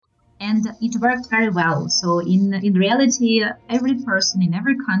and it worked very well. So in reality, every person in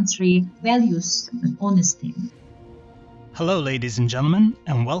every country values honesty. Hello, ladies and gentlemen,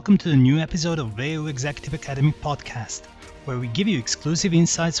 and welcome to the new episode of VU Executive Academy podcast, where we give you exclusive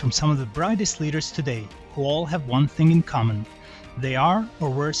insights from some of the brightest leaders today, who all have one thing in common. They are or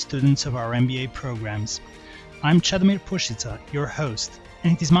were students of our MBA programs. I'm Chadomir Pushica, your host,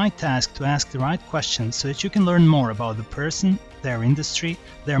 and it is my task to ask the right questions so that you can learn more about the person, their industry,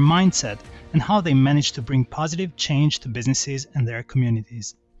 their mindset, and how they manage to bring positive change to businesses and their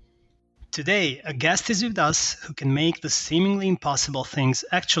communities. Today, a guest is with us who can make the seemingly impossible things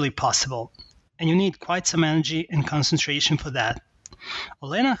actually possible, and you need quite some energy and concentration for that.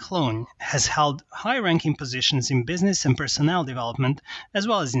 Olena Hlonj has held high-ranking positions in business and personnel development, as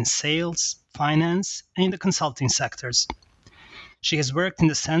well as in sales, finance, and in the consulting sectors. She has worked in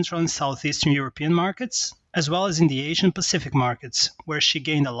the Central and Southeastern European markets, as well as in the Asian Pacific markets, where she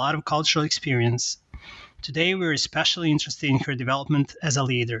gained a lot of cultural experience. Today, we're especially interested in her development as a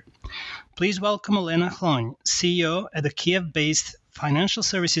leader. Please welcome Olena Hlonj, CEO at the Kiev-based financial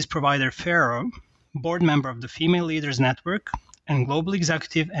services provider Faro, board member of the Female Leaders Network, and global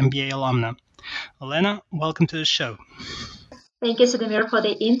executive MBA alumna. Olena, welcome to the show. Thank you, Chadomir, for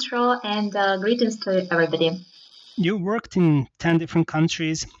the intro, and greetings to everybody. You worked in 10 different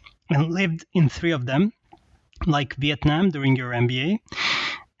countries and lived in 3 of them, like Vietnam during your MBA.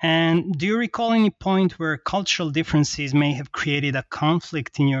 And do you recall any point where cultural differences may have created a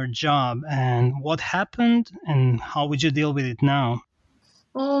conflict in your job? And what happened and how would you deal with it now?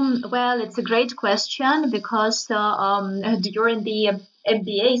 Well, it's a great question because during the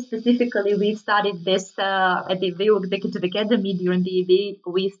MBA specifically, we studied this at the VU Executive Academy. During the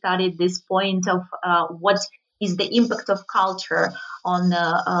MBA, we studied this point of what is the impact of culture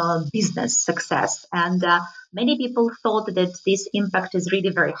on business success. And many people thought that this impact is really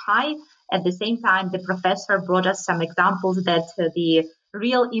very high. At the same time, the professor brought us some examples that the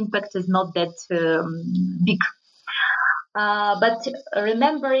real impact is not that big. But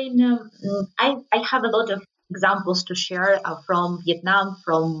remembering, I have a lot of examples to share from Vietnam,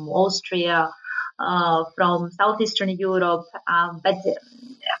 from Austria, from Southeastern Europe. But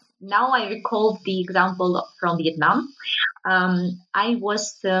now I recalled the example from Vietnam. I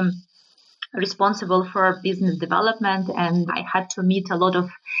was responsible for business development, and I had to meet a lot of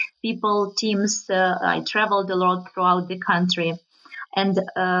people, teams. I traveled a lot throughout the country. And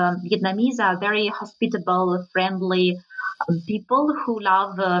Vietnamese are very hospitable, friendly people who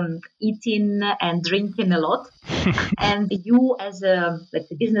love eating and drinking a lot. And you, as a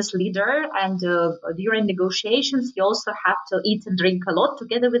business leader, and during negotiations, you also have to eat and drink a lot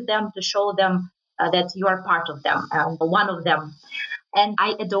together with them to show them that you are part of them, one of them. And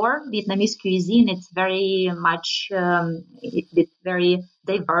I adore Vietnamese cuisine. It's very much, it's very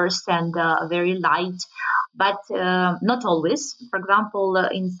diverse and very light, but not always. For example,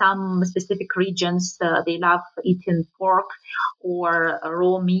 in some specific regions, they love eating pork or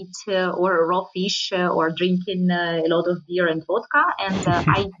raw meat or raw fish or drinking a lot of beer and vodka. And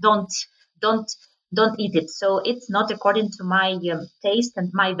I don't eat it. So it's not according to my taste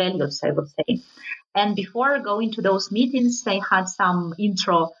and my values, I would say. And before going to those meetings, I had some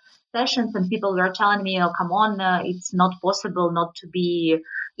intro sessions and people were telling me, oh, come on, it's not possible not to be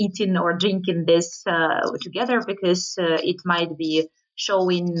eating or drinking this together because it might be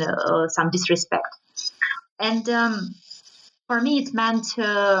showing some disrespect. And for me, it meant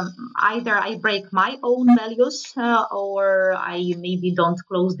either I break my own values or I maybe don't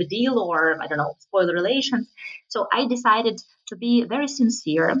close the deal or, I don't know, spoil the relations. So I decided to be very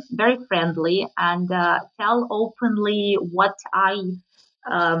sincere, very friendly, and tell openly what I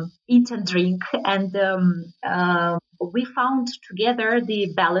eat and drink. And we found together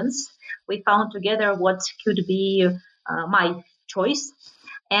the balance. We found together what could be my choice.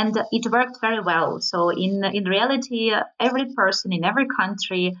 And it worked very well. So in reality, every person in every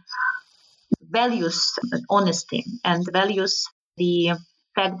country values honesty and values the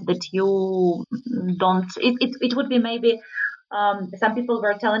fact that you don't, it would be maybe, some people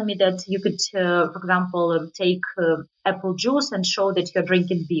were telling me that you could, for example, take apple juice and show that you're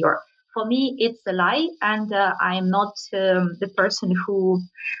drinking beer. For me, it's a lie, and I'm not the person who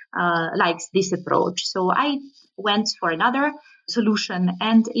likes this approach. So I went for another solution,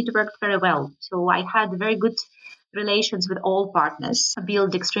 and it worked very well. So I had very good relations with all partners,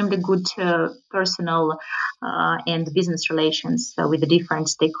 build extremely good personal and business relations with the different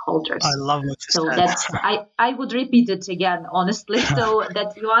stakeholders. I love what you so said. That's I would repeat it again, honestly. So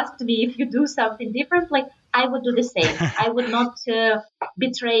that you asked me if you do something differently, I would do the same. I would not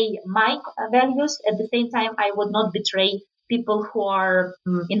betray my values. At the same time, I would not betray people who are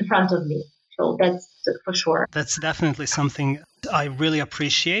in front of me. So that's for sure. That's definitely something I really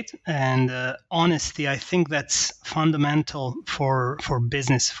appreciate. And honesty, I think that's fundamental for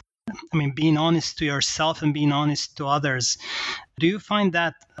business. I mean, being honest to yourself and being honest to others. Do you find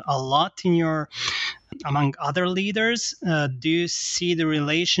that a lot among other leaders? Do you see the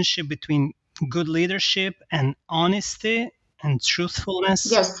relationship between good leadership and honesty and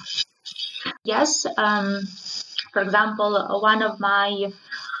truthfulness? Yes. For example, one of my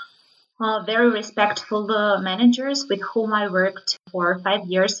very respectful managers with whom I worked for 5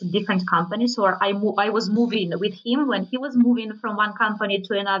 years in different companies, or I was moving with him when he was moving from one company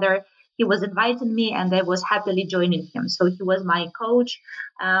to another. He was inviting me, and I was happily joining him. So he was my coach,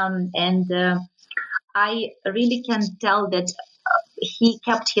 and I really can tell that he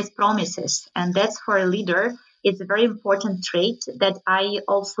kept his promises, and that's for a leader. It's a very important trait that I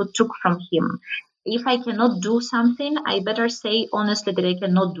also took from him. If I cannot do something, I better say honestly that I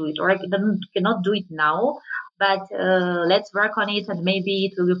cannot do it, or I cannot do it now, but let's work on it, and maybe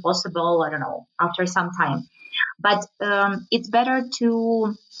it will be possible, I don't know, after some time. But it's better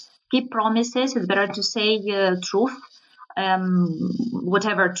to keep promises. It's better to say truth,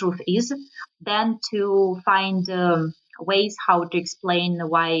 whatever truth is, than to find ways how to explain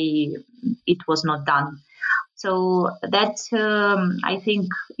why it was not done. So that I think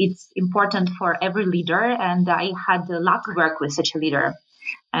it's important for every leader, and I had the luck to work with such a leader,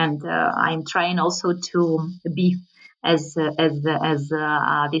 and I'm trying also to be as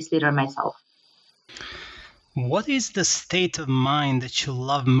this leader myself. What is the state of mind that you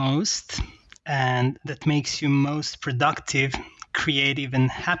love most and that makes you most productive, creative, and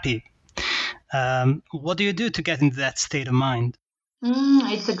happy? What do you do to get into that state of mind?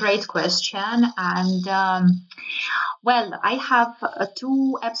 It's a great question. And well, I have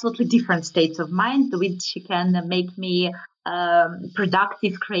two absolutely different states of mind, which can make me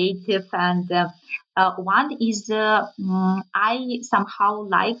productive, creative. And one is I somehow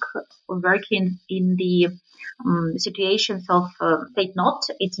like working in the situations of take not.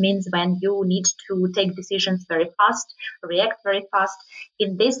 It means when you need to take decisions very fast, react very fast.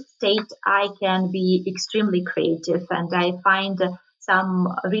 In this state, I can be extremely creative, and I find some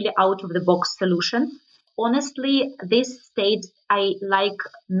really out of the box solutions. Honestly, this state I like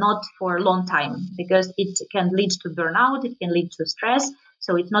not for a long time, because it can lead to burnout, it can lead to stress.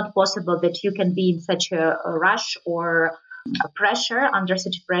 So it's not possible that you can be in such a rush or a pressure, under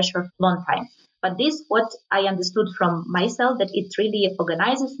such pressure for a long time. But this, what I understood from myself, that it really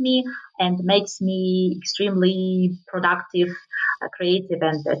organizes me and makes me extremely productive, creative,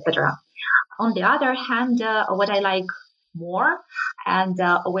 and etc. On the other hand, what I like more, and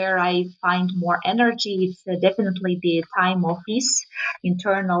where I find more energy, it's definitely the time of peace,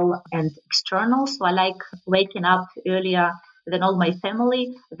 internal and external. So I like waking up earlier than all my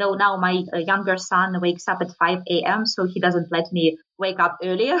family, though now my younger son wakes up at 5 a.m., so he doesn't let me wake up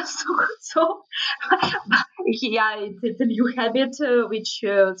earlier. So yeah, it's a new habit, which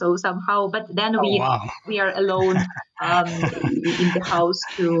so somehow, but then we are alone in the house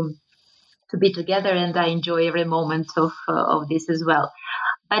to be together, and I enjoy every moment of this as well.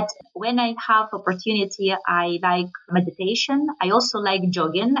 But when I have opportunity, I like meditation. I also like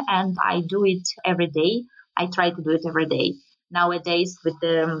jogging, and I do it every day. I try to do it every day. Nowadays, with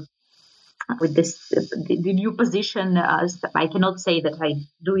the new position, I cannot say that I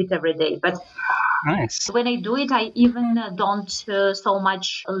do it every day, but nice. When I do it, I even don't so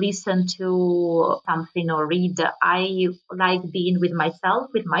much listen to something or read. I like being with myself,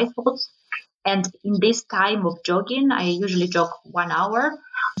 with my thoughts. And in this time of jogging, I usually jog 1 hour.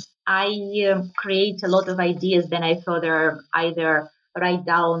 I create a lot of ideas, then I further either write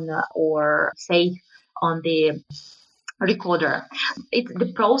down or say on the recorder.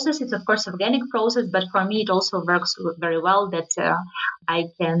 The process is, of course, organic process, but for me, it also works very well that I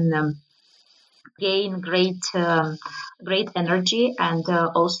can gain great energy, and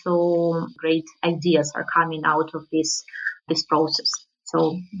also great ideas are coming out of this process.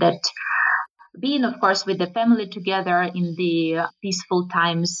 So that being, of course, with the family together in the peaceful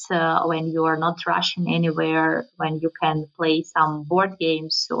times, when you are not rushing anywhere, when you can play some board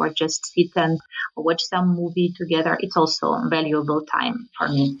games or just sit and watch some movie together, it's also a valuable time for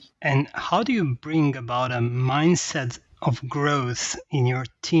me. And how do you bring about a mindset of growth in your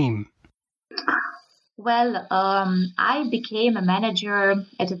team? Well, I became a manager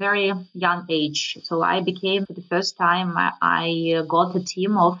at a very young age. So I became, for the first time, I got a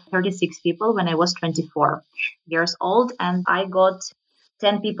team of 36 people when I was 24 years old. And I got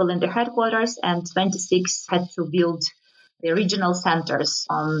 10 people in the headquarters, and 26 had to build the regional centers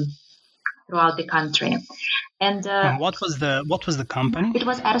throughout the country. And what was the company? It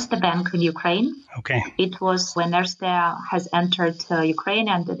was Erste Bank in Ukraine. Okay. It was when Erste has entered Ukraine,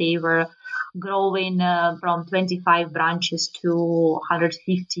 and they were growing from 25 branches to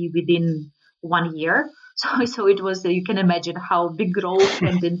 150 within 1 year. So it was, you can imagine how big growth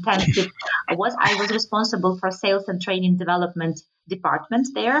and intensive it was. I was responsible for sales and training development department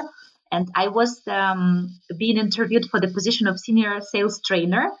there. And I was being interviewed for the position of senior sales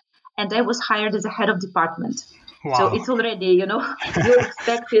trainer, and I was hired as a head of department. Wow. So it's already, you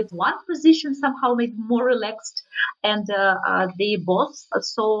expected one position somehow maybe more relaxed. And the boss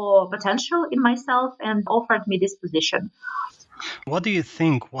saw potential in myself and offered me this position. What do you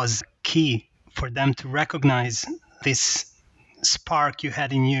think was key for them to recognize this spark you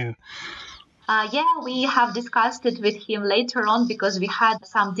had in you? We have discussed it with him later on because we had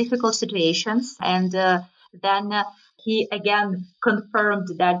some difficult situations. And then he again confirmed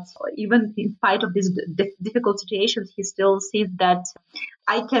that even in spite of these difficult situations, he still sees that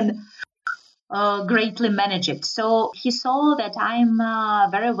I can greatly manage it. So he saw that I'm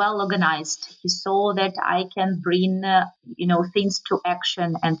very well organized. He saw that I can bring, things to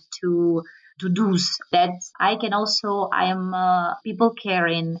action and to do's. That I can also, I am people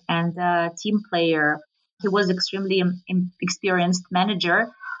caring and team player. He was extremely experienced manager,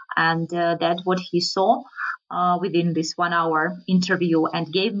 and that's what he saw within this 1 hour interview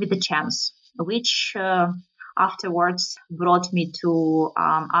and gave me the chance, which afterwards brought me to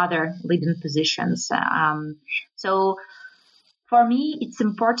other leading positions. So for me, it's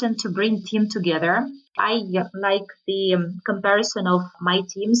important to bring team together. I like the comparison of my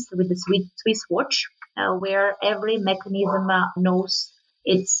teams with the Swiss watch, where every mechanism knows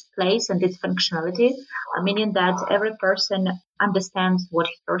its place and its functionality, meaning that every person understands what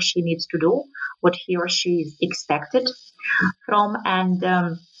he or she needs to do, what he or she is expected from,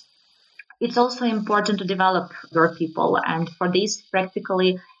 and it's also important to develop your people. And for this,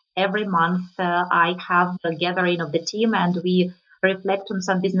 practically every month, I have a gathering of the team and we reflect on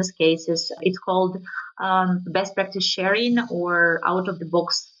some business cases. It's called best practice sharing or out of the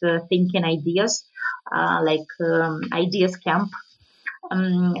box thinking ideas, like ideas camp.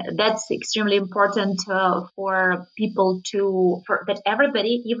 That's extremely important for people that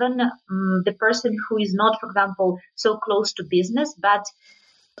everybody, even the person who is not, for example, so close to business, but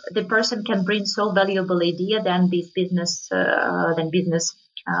the person can bring so valuable idea, then business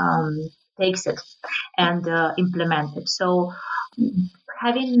takes it and implement it. So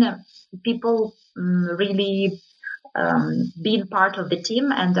having people really being part of the team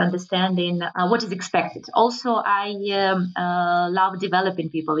and understanding what is expected. Also, I love developing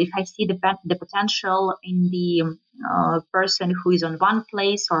people. If I see the potential in the person who is on one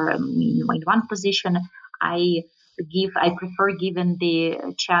place or in one position, I prefer giving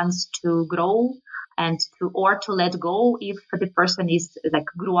the chance to grow and to let go if the person is like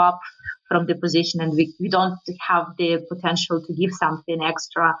grew up from the position and we don't have the potential to give something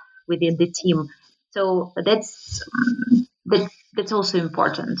extra within the team. So that's also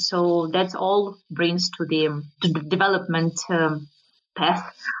important. So that's all brings to the development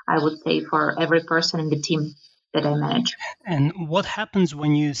path, I would say, for every person in the team that I manage. And what happens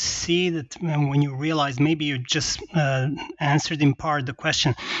when you see that, when you realize, maybe you just answered in part the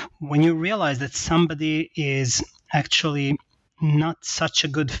question, when you realize that somebody is actually not such a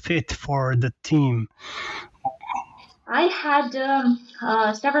good fit for the team? I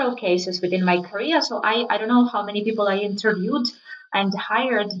had several cases within my career, so I don't know how many people I interviewed and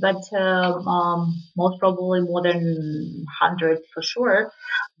hired, but most probably more than 100 for sure.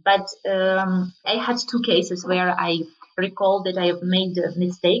 But I had two cases where I recall that I have made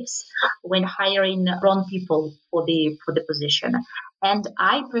mistakes when hiring wrong people for the position, and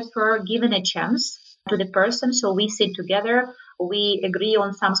I prefer giving a chance to the person. So we sit together, we agree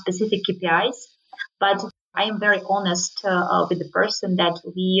on some specific KPIs, but I am very honest with the person that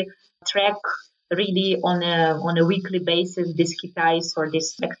we track really on a weekly basis these KPIs or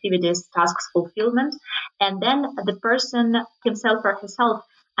these activities, tasks fulfillment, and then the person himself or herself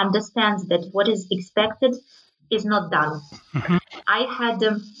understands that what is expected is not done. Mm-hmm. I had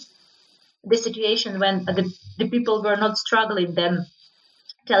the situation when the people were not struggling, then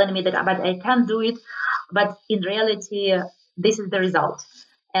telling me that but I can't do it, but in reality this is the result.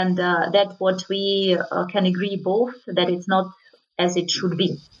 And that's what we can agree both, that it's not as it should be.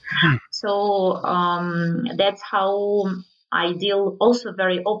 Mm-hmm. So that's how I deal also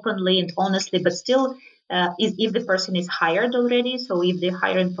very openly and honestly, but still if the person is hired already, so if the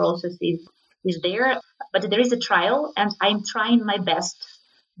hiring process is there, but there is a trial and I'm trying my best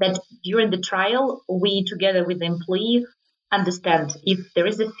that during the trial, we together with the employee understand if there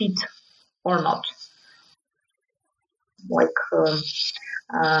is a fit or not. Like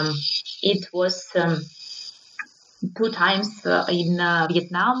it was 2 times in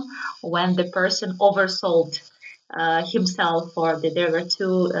Vietnam when the person oversold himself, or there were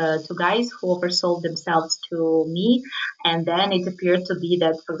two guys who oversold themselves to me, and then it appeared to be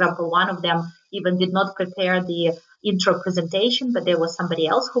that, for example, one of them even did not prepare the intro presentation, but there was somebody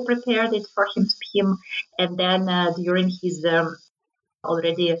else who prepared it for him. And then during his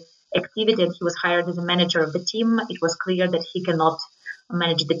already activity, and he was hired as a manager of the team, it was clear that he cannot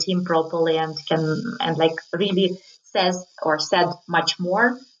manage the team properly and like really said much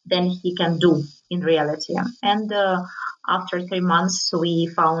more than he can do in reality. And after 3 months, we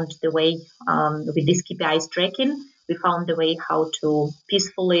found the way with this KPIs tracking. We found the way how to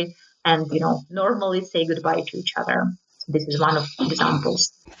peacefully and normally say goodbye to each other. So this is one of the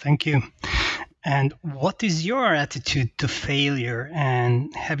examples. Thank you. And what is your attitude to failure?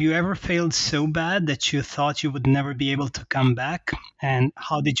 And have you ever failed so bad that you thought you would never be able to come back? And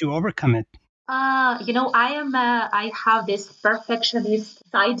how did you overcome it? I have this perfectionist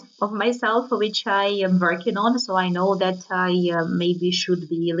side of myself, which I am working on. So I know that I maybe should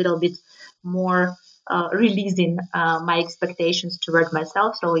be a little bit more releasing my expectations toward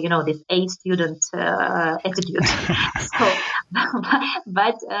myself. So, this A student attitude. So,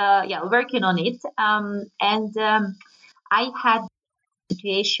 but working on it. I had a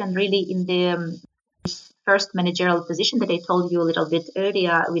situation really in the first managerial position that I told you a little bit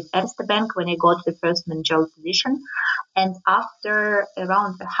earlier with Erste Bank, when I got the first managerial position. And after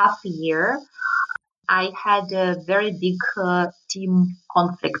around half a year, I had a very big team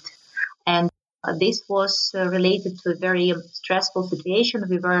conflict. And this was related to a very stressful situation.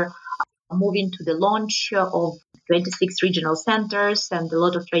 We were moving to the launch of 26 regional centers and a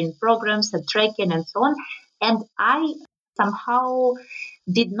lot of training programs and tracking and so on. And I somehow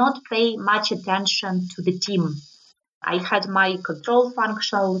did not pay much attention to the team. I had my control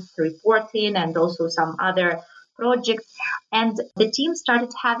functions, reporting, and also some other projects. And the team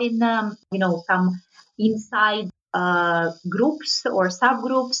started having, some inside groups or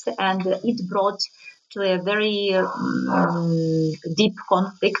subgroups, and it brought to a very deep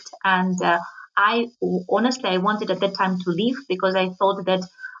conflict. And I wanted at that time to leave, because I thought that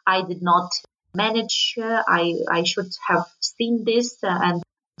I did not manage. I should have seen this, and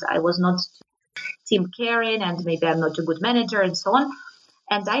I was not team caring, and maybe I'm not a good manager, and so on.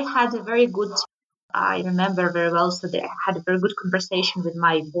 And I remember very well, so I had a very good conversation with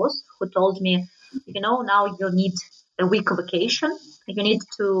my boss, who told me, now you need a week of vacation. You need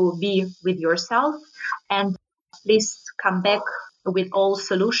to be with yourself, and please come back with all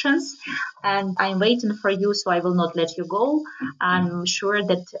solutions. And I'm waiting for you, so I will not let you go. I'm sure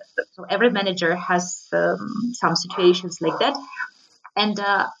that every manager has some situations like that. And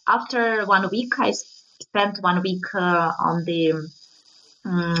after 1 week, I spent 1 week on the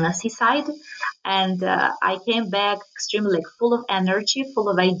seaside, and I came back extremely full of energy, full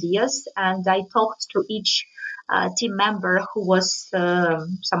of ideas, and I talked to each team member who was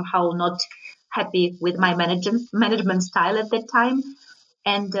somehow not happy with my management style at that time.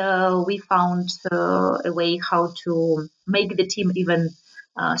 And we found a way how to make the team even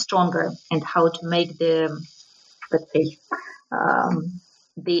stronger, and how to make the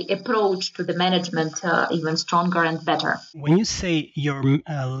approach to the management even stronger and better. When you say your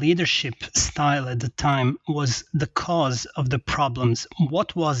leadership style at the time was the cause of the problems,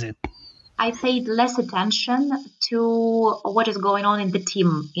 what was it? I paid less attention to what is going on in the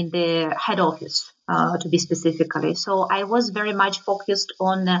team, in the head office, to be specifically. So I was very much focused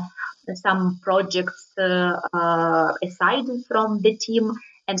on some projects aside from the team,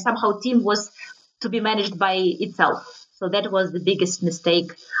 and somehow team was to be managed by itself. So that was the biggest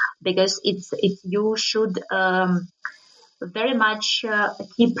mistake, because you should very much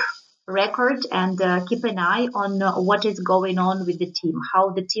keep record and keep an eye on what is going on with the team,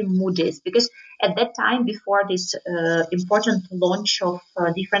 how the team mood is. Because at that time, before this important launch of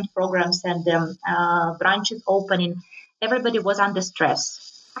different programs and branches opening, everybody was under stress.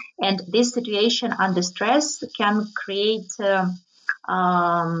 And this situation under stress can create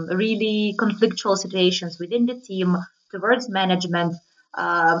really conflictual situations within the team, towards management,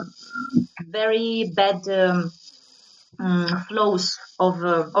 very bad flows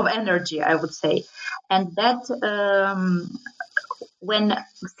of energy, I would say. And that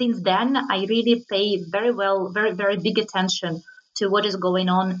since then, I really pay very, very big attention to what is going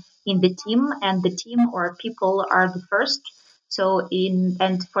on in the team, and the team or people are the first. So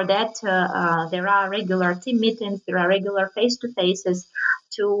for that, there are regular team meetings, there are regular face-to-faces,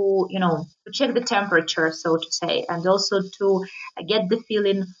 to, to check the temperature, so to say, and also to get the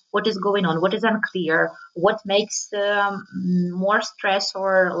feeling what is going on, what is unclear, what makes more stress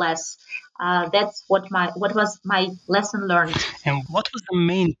or less. That's what was my lesson learned. And what was the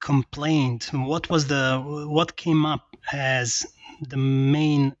main complaint? What came up as the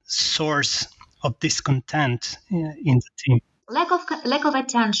main source of discontent in the team? Lack of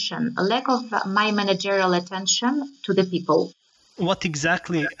attention, a lack of my managerial attention to the people. What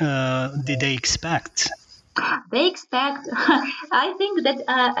exactly did they expect? They expect, I think that,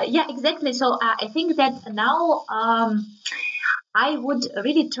 yeah, exactly. So I think that now I would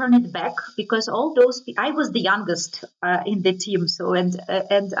really turn it back, because all those I was the youngest in the team. So and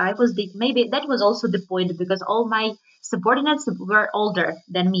I was maybe that was also the point, because all my subordinates were older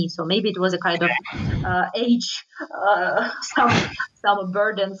than me. So maybe it was a kind of age, some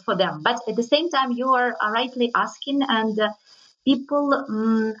burdens for them. But at the same time, you are rightly asking, and people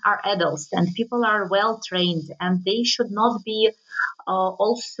are adults, and people are well trained, and they should not be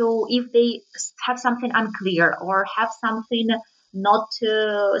also, if they have something unclear or have something not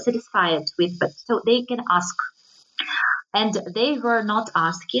satisfied with, but so they can ask. And they were not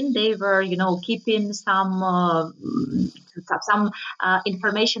asking, they were keeping some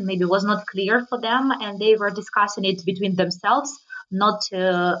information maybe was not clear for them, and they were discussing it between themselves, not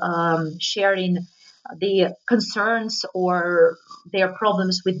sharing the concerns or their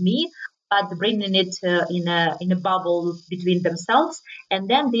problems with me, but bringing it in a bubble between themselves. And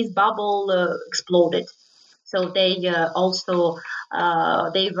then this bubble exploded. So they also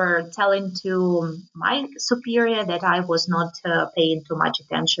they were telling to my superior that I was not paying too much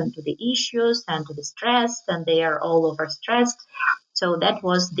attention to the issues and to the stress, and they are all overstressed. So that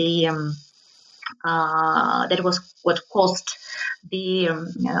was that was what caused the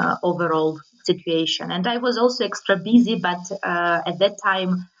overall situation. And I was also extra busy, but at that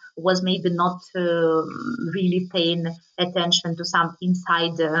time was maybe not really paying attention to some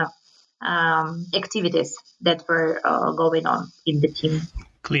inside activities that were going on in the team.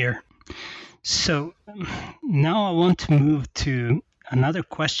 Clear. So now I want to move to another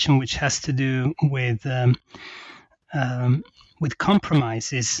question, which has to do with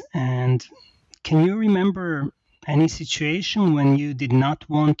compromises. And can you remember any situation when you did not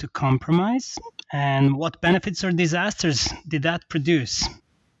want to compromise, and what benefits or disasters did that produce?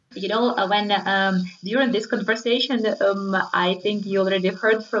 When during this conversation, I think you already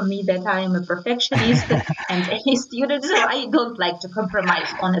heard from me that I am a perfectionist and a student, so I don't like to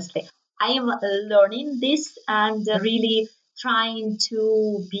compromise, honestly. I am learning this and really trying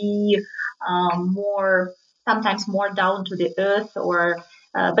to be sometimes more down to the earth,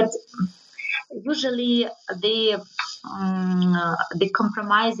 but usually the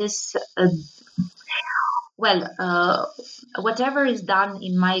compromises. Whatever is done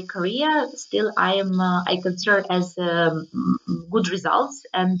in my career, still I consider as good results,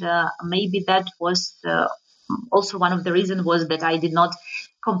 and maybe that was also one of the reasons was that I did not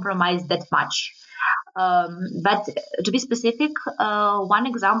compromise that much. But to be specific, one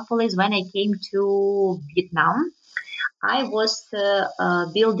example is when I came to Vietnam. I was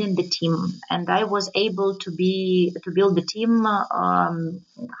building the team, and I was able to build the team,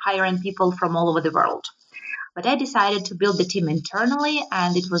 hiring people from all over the world. But I decided to build the team internally,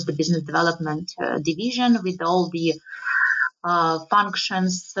 and it was the business development division with all the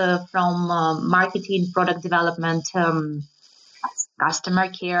functions from marketing, product development, customer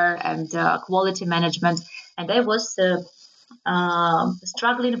care, and quality management. And I was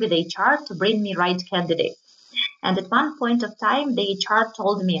struggling with HR to bring me right candidate. And at one point of time, the HR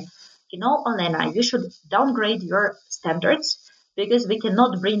told me, Olena, you should downgrade your standards, because we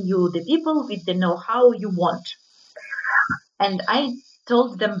cannot bring you the people with the know-how you want. And I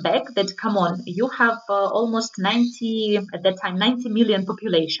told them back that, come on, you have almost 90 million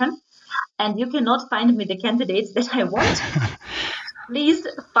population, and you cannot find me the candidates that I want. Please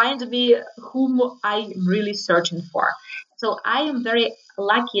find me whom I'm really searching for. So I am very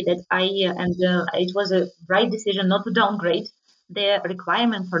lucky that it was a right decision not to downgrade the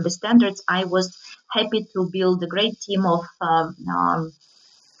requirement for the standards. I was happy to build a great team of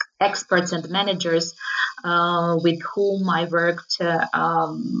experts and managers with whom I worked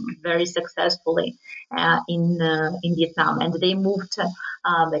very successfully in Vietnam. And they moved,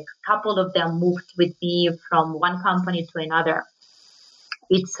 a couple of them moved with me from one company to another.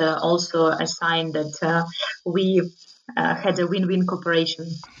 It's also a sign that we had a win-win cooperation.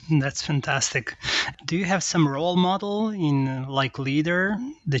 That's fantastic. Do you have some role model in leader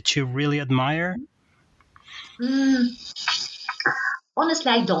that you really admire?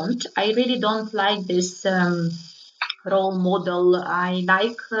 Honestly, I don't. I really don't like this role model. I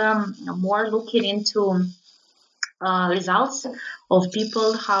like more looking into results of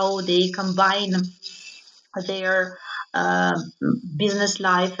people, how they combine their uh, business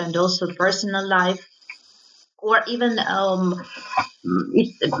life and also personal life, or even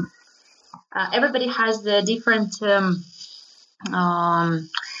everybody has the different um,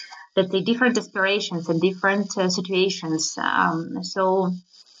 let's say different aspirations and different situations. So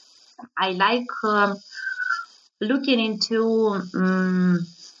I like looking into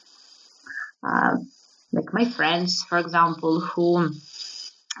uh, like my friends, for example, who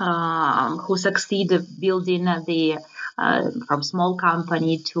succeed building the from small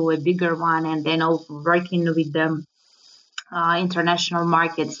company to a bigger one, and then working with them international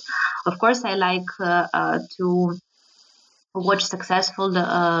markets. Of course, I like to watch successful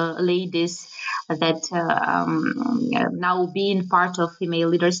ladies that now being part of Female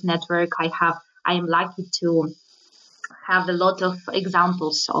Leaders Network. I am lucky to have a lot of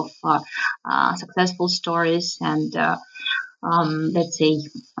examples of successful stories and let's say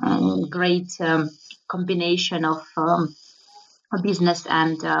great combination of business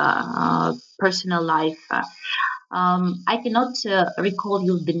and personal life. I cannot recall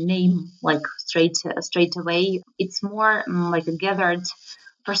you the name like straight away. It's more like a gathered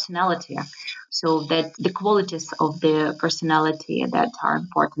personality. So that the qualities of the personality that are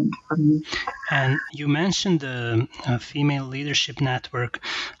important for me. And you mentioned the Female Leadership Network.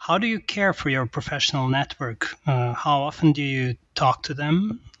 How do you care for your professional network? How often do you talk to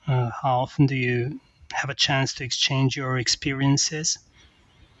them? How often do you have a chance to exchange your experiences?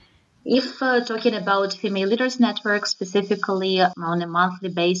 If talking about Female Leaders Network specifically on a monthly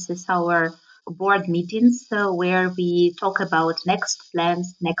basis, our board meetings where we talk about next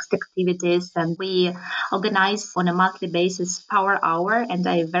plans, next activities, and we organize on a monthly basis Power Hour. And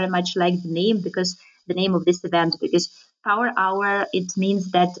I very much like the name of this event, because Power Hour, it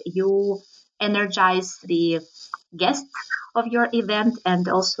means that you energize the guests of your event and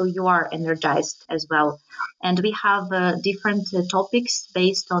also you are energized as well. And we have different topics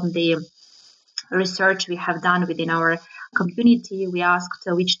based on the research we have done within our community. We asked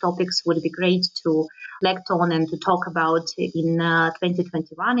which topics would be great to reflect on and to talk about in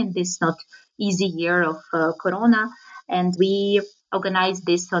 2021, in this not easy year of Corona. And we organize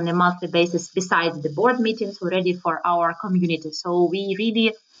this on a monthly basis besides the board meetings already for our community. So we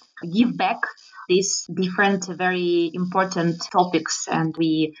really give back these different very important topics, and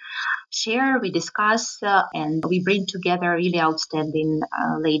we share, we discuss, and we bring together really outstanding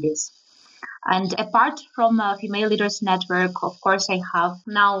ladies. And apart from Female Leaders Network, of course, I have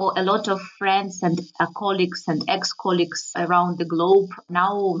now a lot of friends and colleagues and ex-colleagues around the globe.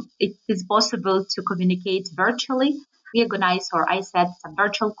 Now it is possible to communicate virtually. We organize, or I set some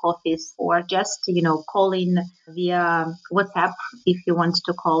virtual coffees, or just, calling via WhatsApp if you want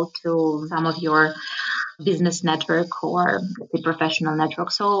to call to some of your business network or the professional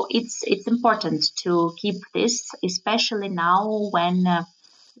network. So it's important to keep this, especially now when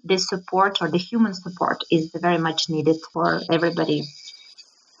the support or the human support is very much needed for everybody.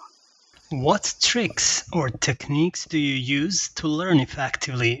 What tricks or techniques do you use to learn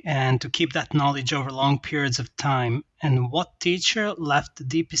effectively and to keep that knowledge over long periods of time? And what teacher left the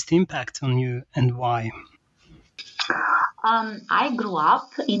deepest impact on you and why? I grew up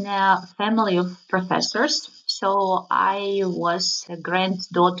in a family of professors. So I was a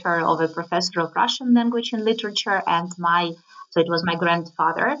granddaughter of a professor of Russian language and literature, and so it was my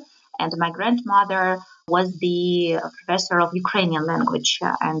grandfather, and my grandmother was the professor of Ukrainian language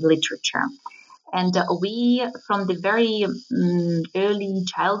and literature. And we, from the very early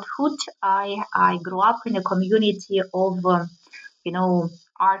childhood, I grew up in a community of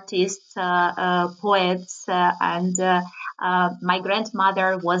artists, poets, and my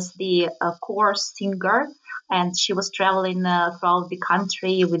grandmother was the chorus singer, and she was traveling throughout the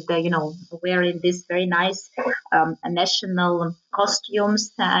country with wearing these very nice national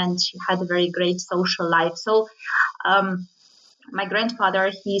costumes, and she had a very great social life. So my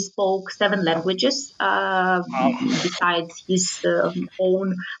grandfather, he spoke 7 languages besides his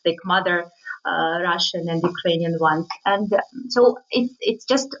own like mother Russian and Ukrainian ones. And so it's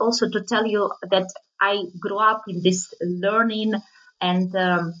just also to tell you that I grew up in this learning and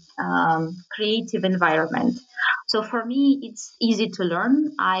creative environment. So for me, it's easy to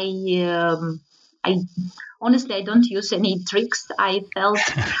learn. I honestly, I don't use any tricks. I felt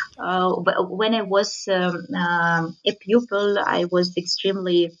when I was a pupil, I was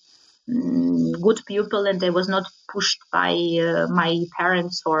extremely good pupil, and I was not pushed by my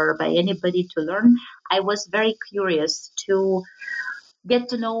parents or by anybody to learn. I was very curious to get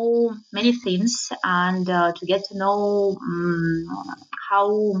to know many things and to get to know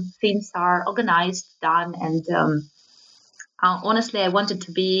how things are organized, done. And honestly, I wanted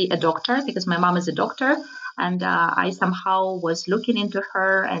to be a doctor because my mom is a doctor. And I somehow was looking into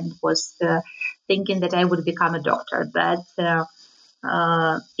her and was thinking that I would become a doctor. But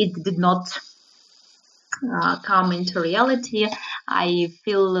it did not come into reality. I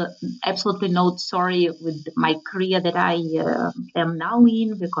feel absolutely not sorry with my career that I am now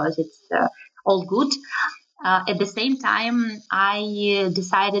in, because it's all good. At the same time, I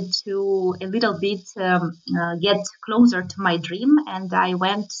decided to a little bit get closer to my dream, and I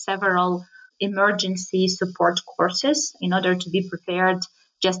went several emergency support courses in order to be prepared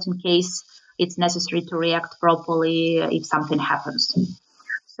just in case it's necessary to react properly if something happens.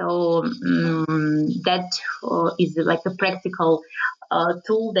 So that is like a practical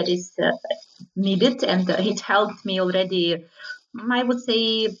tool that is needed, and it helped me already, I would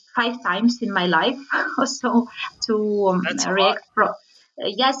say, 5 times in my life or so to That's a lot. react.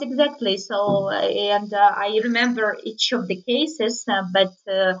 Yes, exactly. So, and I remember each of the cases, but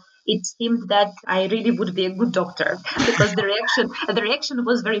it seemed that I really would be a good doctor because the reaction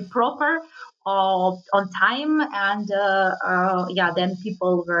was very proper, on time, and yeah, then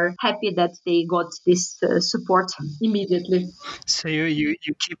people were happy that they got this support immediately. So you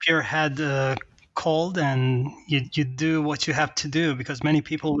keep your head cold and you do what you have to do because many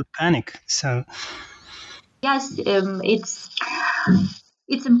people would panic. So Yes,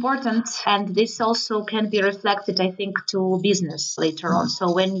 it's important, and this also can be reflected, I think, to business later on.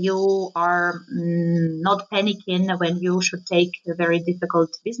 So when you are not panicking, when you should take very difficult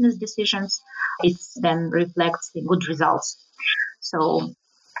business decisions, it then reflects in good results. So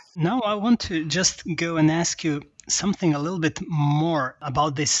now I want to just go and ask you something a little bit more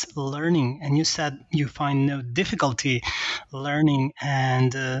about this learning. And you said you find no difficulty learning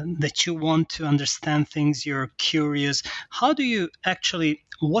and that you want to understand things, you're curious. How do you actually,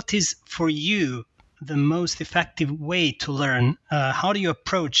 what is for you the most effective way to learn? How do you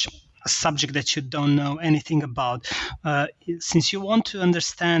approach a subject that you don't know anything about? Since you want to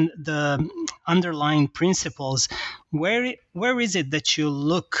understand the underlying principles, where is it that you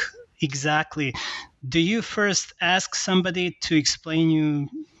look exactly? Do you first ask somebody to explain you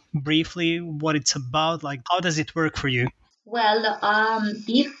briefly what it's about? Like, how does it work for you? well,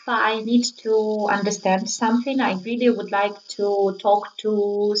 if I need to understand something, I really would like to talk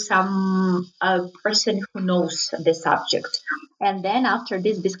to some person who knows the subject. And then after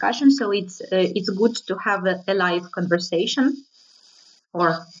this discussion, so it's good to have a live conversation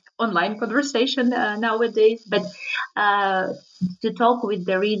or online conversation nowadays, but uh, to talk with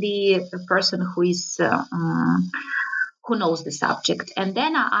the really person who is who knows the subject, and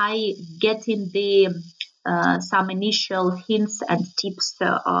then I get in the some initial hints and tips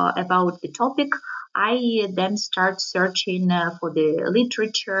about the topic. I then start searching for the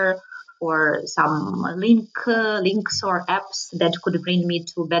literature, for some links or apps that could bring me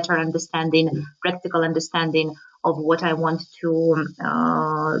to better understanding, practical understanding of what I want to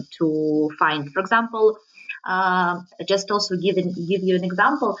find. For example, just also give you an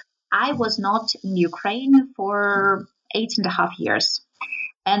example. I was not in Ukraine for 8.5 years.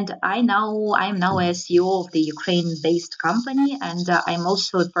 And I'm now a CEO of the Ukraine-based company, and I'm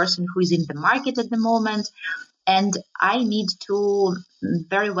also a person who is in the market at the moment. And I need to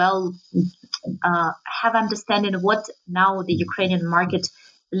very well have understanding what now the Ukrainian market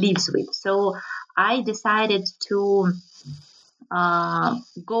lives with. So I decided to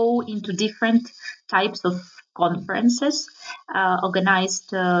go into different types of conferences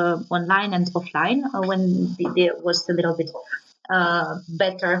organized online and offline when there was a little bit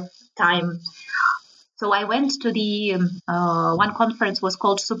better time. So I went to the one conference was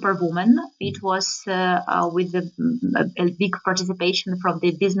called Superwoman. It was with a big participation from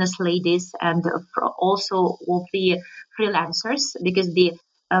the business ladies and also of the freelancers, because the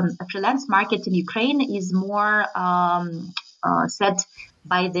freelance market in Ukraine is more set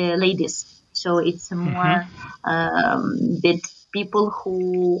by the ladies. So it's Hmm. more that people who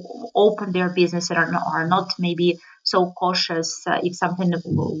open their business are not maybe so cautious if something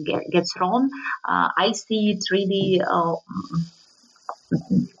gets wrong. I see it really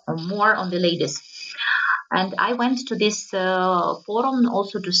more on the ladies. And I went to this forum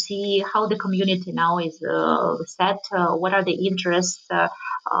also to see how the community now is set, what are the interests,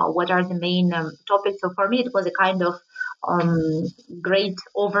 what are the main topics. So for me, it was a kind of great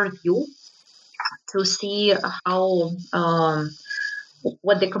overview to see how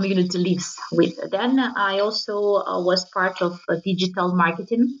what the community lives with. Then I also was part of a digital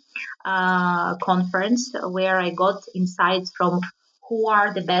marketing conference where I got insights from who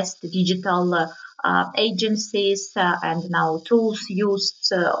are the best digital agencies and now tools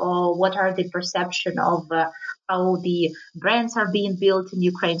used, or what are the perception of how the brands are being built in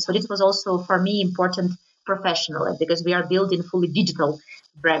Ukraine. So this was also for me important professionally because we are building fully digital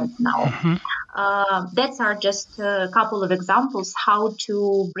brand now. Mm-hmm. That's are just a couple of examples how to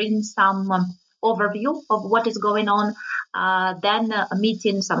bring some overview of what is going on, then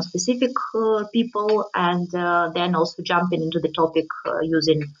meeting some specific people, and then also jumping into the topic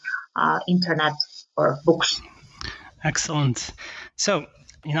using internet or books. Excellent. So,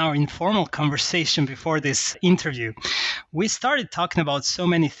 in our informal conversation before this interview, we started talking about so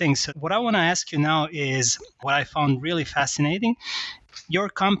many things. So what I want to ask you now is what I found really fascinating, your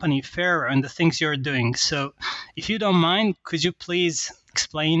company, Faro, and the things you're doing. So if you don't mind, could you please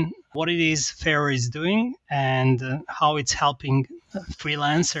explain what it is Faro is doing and how it's helping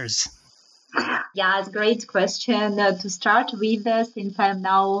freelancers? Yeah, it's a great question to start with. Since I'm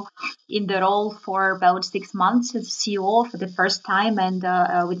now in the role for about 6 months as CEO for the first time, and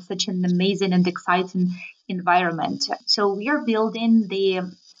with such an amazing and exciting environment. So we are building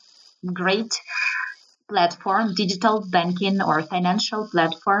the great platform, digital banking or financial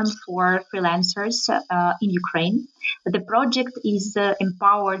platform for freelancers in Ukraine. The project is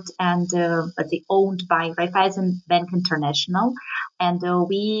empowered and owned by Raiffeisen Bank International. And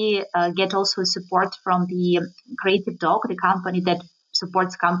we get also support from the Creative Dog, the company that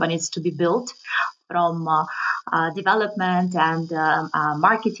supports companies to be built from development and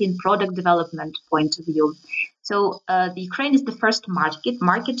marketing, product development point of view. So the Ukraine is the first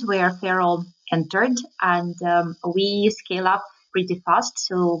market where Faro entered, and we scale up pretty fast.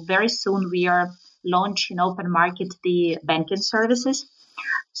 So very soon we are launching open market the banking services.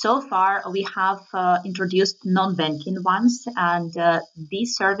 So far we have introduced non-banking ones, and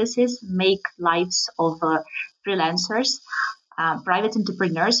these services make lives of freelancers, private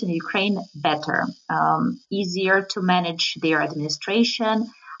entrepreneurs in Ukraine better, easier to manage their administration,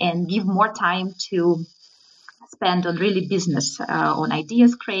 and give more time to spend on really business, on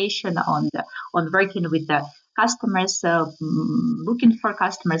ideas creation, on working with the customers, looking for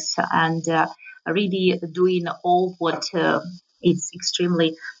customers, and really doing all what is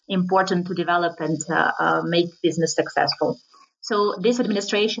extremely important to develop and make business successful. So this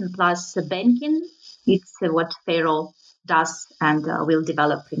administration plus banking, it's what Faro does and will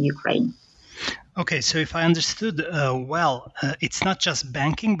develop in Ukraine. Okay, so if I understood it's not just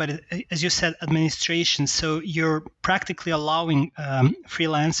banking, but as you said, administration. So you're practically allowing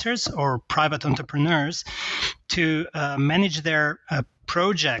freelancers or private entrepreneurs to manage their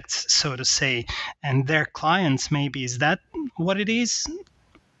projects, so to say, and their clients maybe. Is that what it is?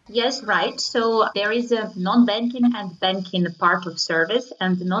 Yes, right. So there is a non-banking and banking part of service,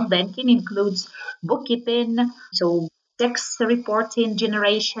 and non-banking includes bookkeeping, so tax reporting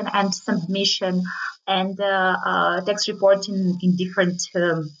generation and submission, and tax reporting in different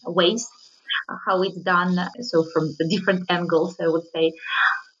ways, how it's done. So from the different angles, I would say,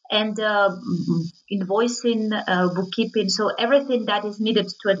 and invoicing, bookkeeping. So everything that is needed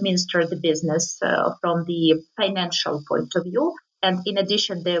to administer the business from the financial point of view. And in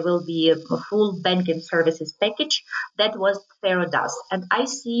addition, there will be a full banking services package. That was Faro does. And I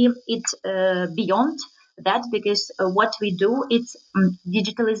see it beyond that, because what we do is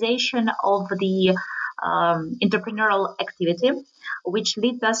digitalization of the entrepreneurial activity, which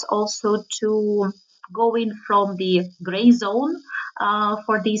leads us also to going from the gray zone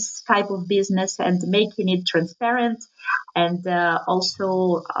for this type of business and making it transparent, and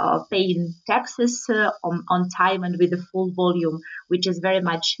also paying taxes on time and with the full volume, which is very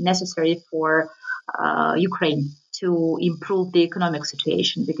much necessary for Ukraine to improve the economic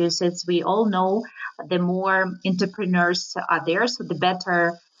situation. Because as we all know, the more entrepreneurs are there, so the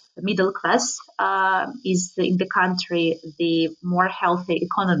better the middle class is in the country, the more healthy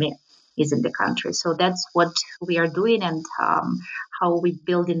economy is in the country. So that's what we are doing, and how we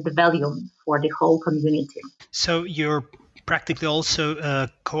build in the value for the whole community. So you're practically also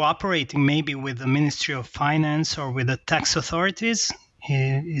cooperating maybe with the Ministry of Finance or with the tax authorities.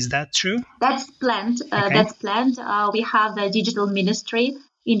 Is that true? That's planned. We have the digital ministry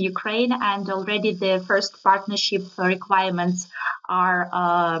in Ukraine, and already the first partnership requirements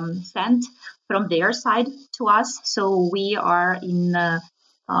are sent from their side to us. So we are in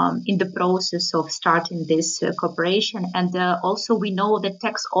the process of starting this cooperation. And also we know that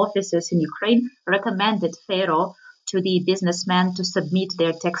tax offices in Ukraine recommended Faro to the businessmen to submit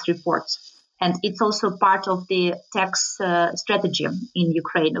their tax reports. And it's also part of the tax strategy in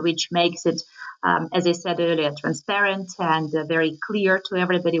Ukraine, which makes it, as I said earlier, transparent and very clear to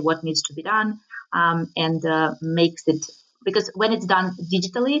everybody what needs to be done, and makes it because when it's done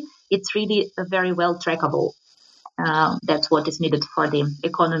digitally, it's really very well trackable. That's what is needed for the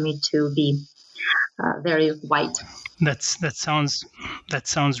economy to be very white. That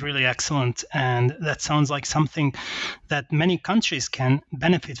sounds really excellent, and that sounds like something that many countries can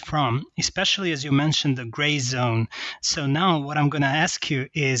benefit from, especially as you mentioned the gray zone. So now what I'm going to ask you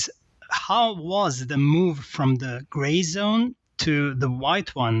is, how was the move from the gray zone to the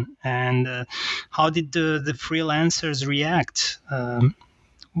white one, and how did the freelancers react?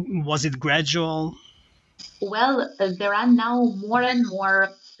 Was it gradual? Well, there are now more and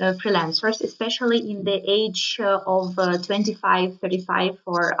more freelancers, especially in the age of 25, 35,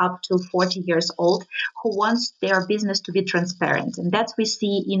 or up to 40 years old, who wants their business to be transparent. And that we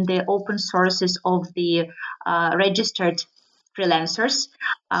see in the open sources of the registered freelancers.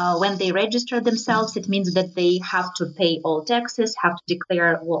 When they register themselves, it means that they have to pay all taxes, have to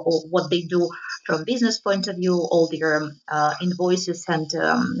declare what they do from business point of view. All their invoices and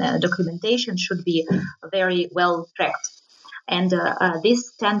documentation should be very well tracked. And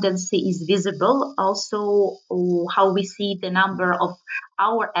this tendency is visible also how we see the number of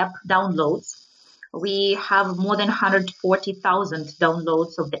our app downloads. We have more than 140,000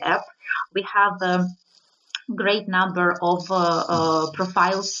 downloads of the app. We have great number of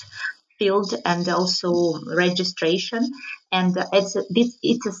profiles filled and also registration, and it's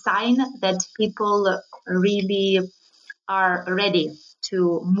a sign that people really are ready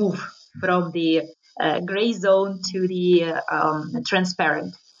to move from the gray zone to the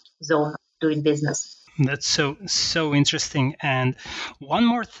transparent zone doing business. That's so interesting. And one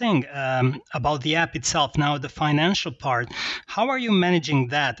more thing about the app itself. Now, the financial part. How are you managing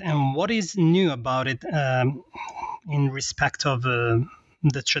that, and what is new about it in respect of the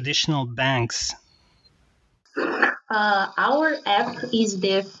traditional banks? Our app is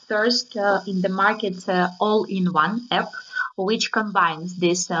the first in the market all-in-one app, which combines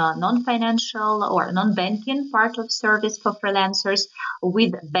this non-financial or non-banking part of service for freelancers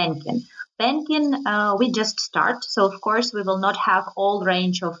with banking. Banking, we just start, so of course we will not have all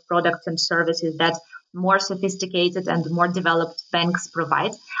range of products and services that more sophisticated and more developed banks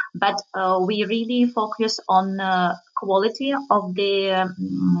provide, but we really focus on quality of the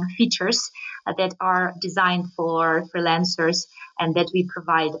features that are designed for freelancers and that we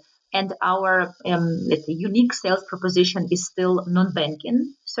provide. And our unique sales proposition is still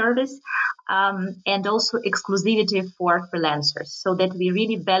non-banking service and also exclusivity for freelancers, so that we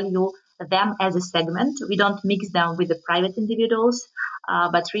really value them as a segment. We don't mix them with the private individuals,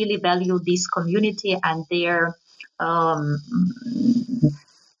 but really value this community and their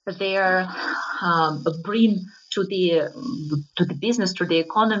bring to the business, to the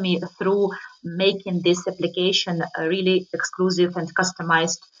economy, through making this application really exclusive and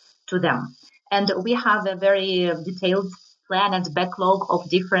customized to them. And we have a very detailed plan and backlog of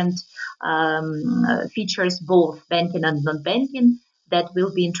different features, both banking and non-banking, that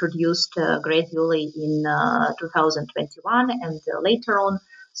will be introduced gradually in 2021 and later on.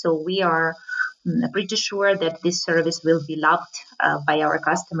 So we are pretty sure that this service will be loved by our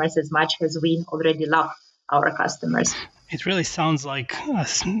customers as much as we already love our customers. It really sounds like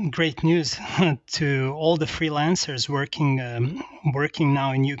great news to all the freelancers working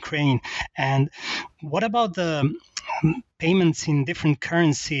now in Ukraine. And what about the payments in different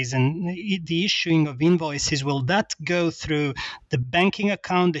currencies and the issuing of invoices? Will that go through the banking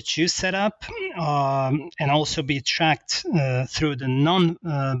account that you set up and also be tracked through the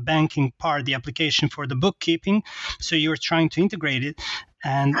non-banking part, the application for the bookkeeping? So you're trying to integrate it.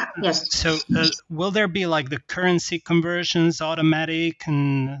 And yes. So will there be like the currency conversions automatic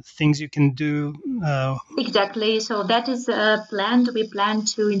and things you can do? Exactly. So that is planned. We plan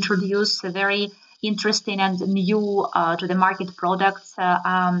to introduce a very interesting and new to the market products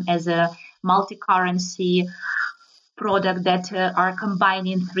as a multi-currency product that are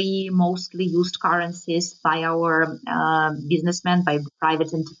combining three mostly used currencies by our businessmen, by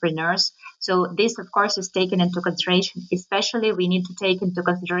private entrepreneurs. So this, of course, is taken into consideration. Especially, we need to take into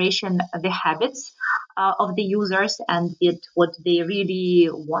consideration the habits of the users and what they really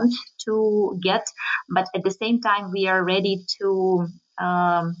want to get. But at the same time, we are ready to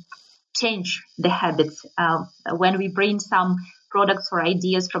change the habits when we bring some products or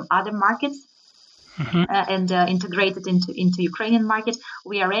ideas from other markets. Mm-hmm. And integrated into Ukrainian market.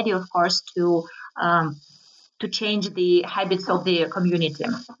 We are ready, of course, to change the habits of the community.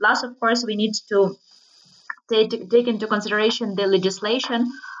 Plus, of course, we need to take into consideration the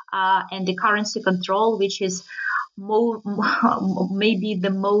legislation and the currency control, which is maybe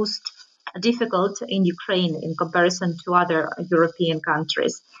the most difficult in Ukraine in comparison to other European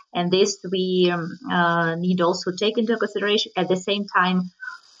countries. And this we need also take into consideration. At the same time,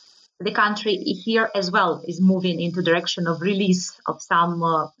 the country here as well is moving into direction of release of some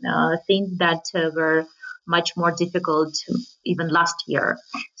things that were much more difficult even last year.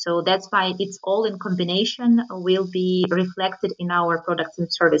 So that's why it's all in combination will be reflected in our products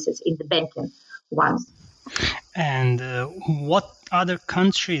and services in the banking ones. And what other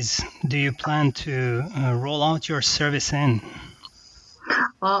countries do you plan to roll out your service in?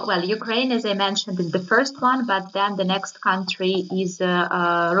 Well, Ukraine, as I mentioned, is the first one, but then the next country is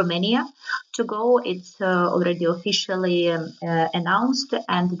Romania to go. It's already officially announced.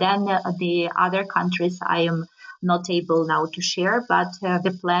 And then the other countries I am not able now to share, but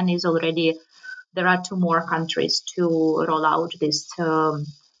the plan is already, there are 2 more countries to roll out this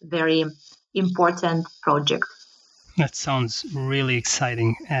very important project. That sounds really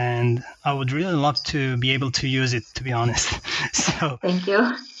exciting, and I would really love to be able to use it, to be honest. So, thank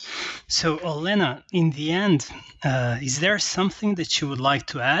you. So, Olena, in the end, is there something that you would like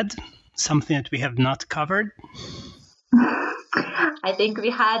to add? Something that we have not covered? I think we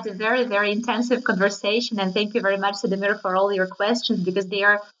had a very, very intensive conversation, and thank you very much, Sedemir, for all your questions, because they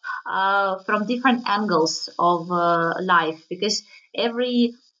are from different angles of life, because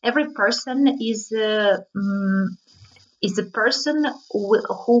every person is a person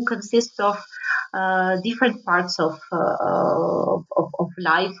who consists of different parts of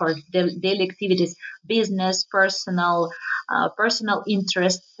life or daily activities, business, personal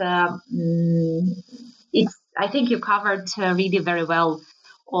interests. I think you covered really very well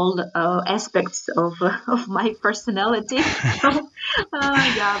all aspects of my personality.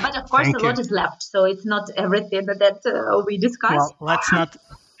 Yeah, but of course, a lot is left, so it's not everything that we discussed. Well,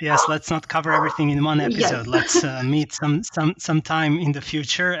 let's not cover everything in one episode. Yes. Let's meet some time in the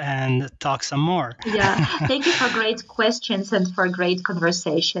future and talk some more. Yeah, thank you for great questions and for great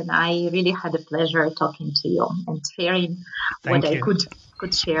conversation. I really had a pleasure talking to you and sharing what I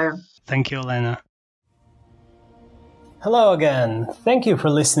could share. Thank you, Olena. Hello again. Thank you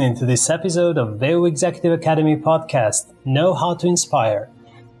for listening to this episode of VEU Executive Academy podcast, Know How to Inspire.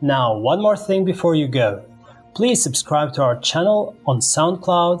 Now, one more thing before you go. Please subscribe to our channel on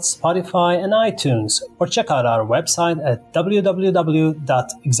SoundCloud, Spotify, and iTunes, or check out our website at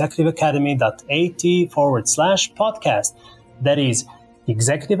www.executiveacademy.at/podcast. That is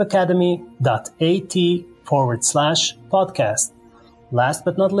executiveacademy.at/podcast. Last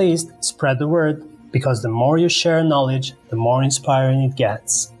but not least, spread the word, because the more you share knowledge, the more inspiring it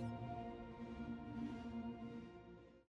gets.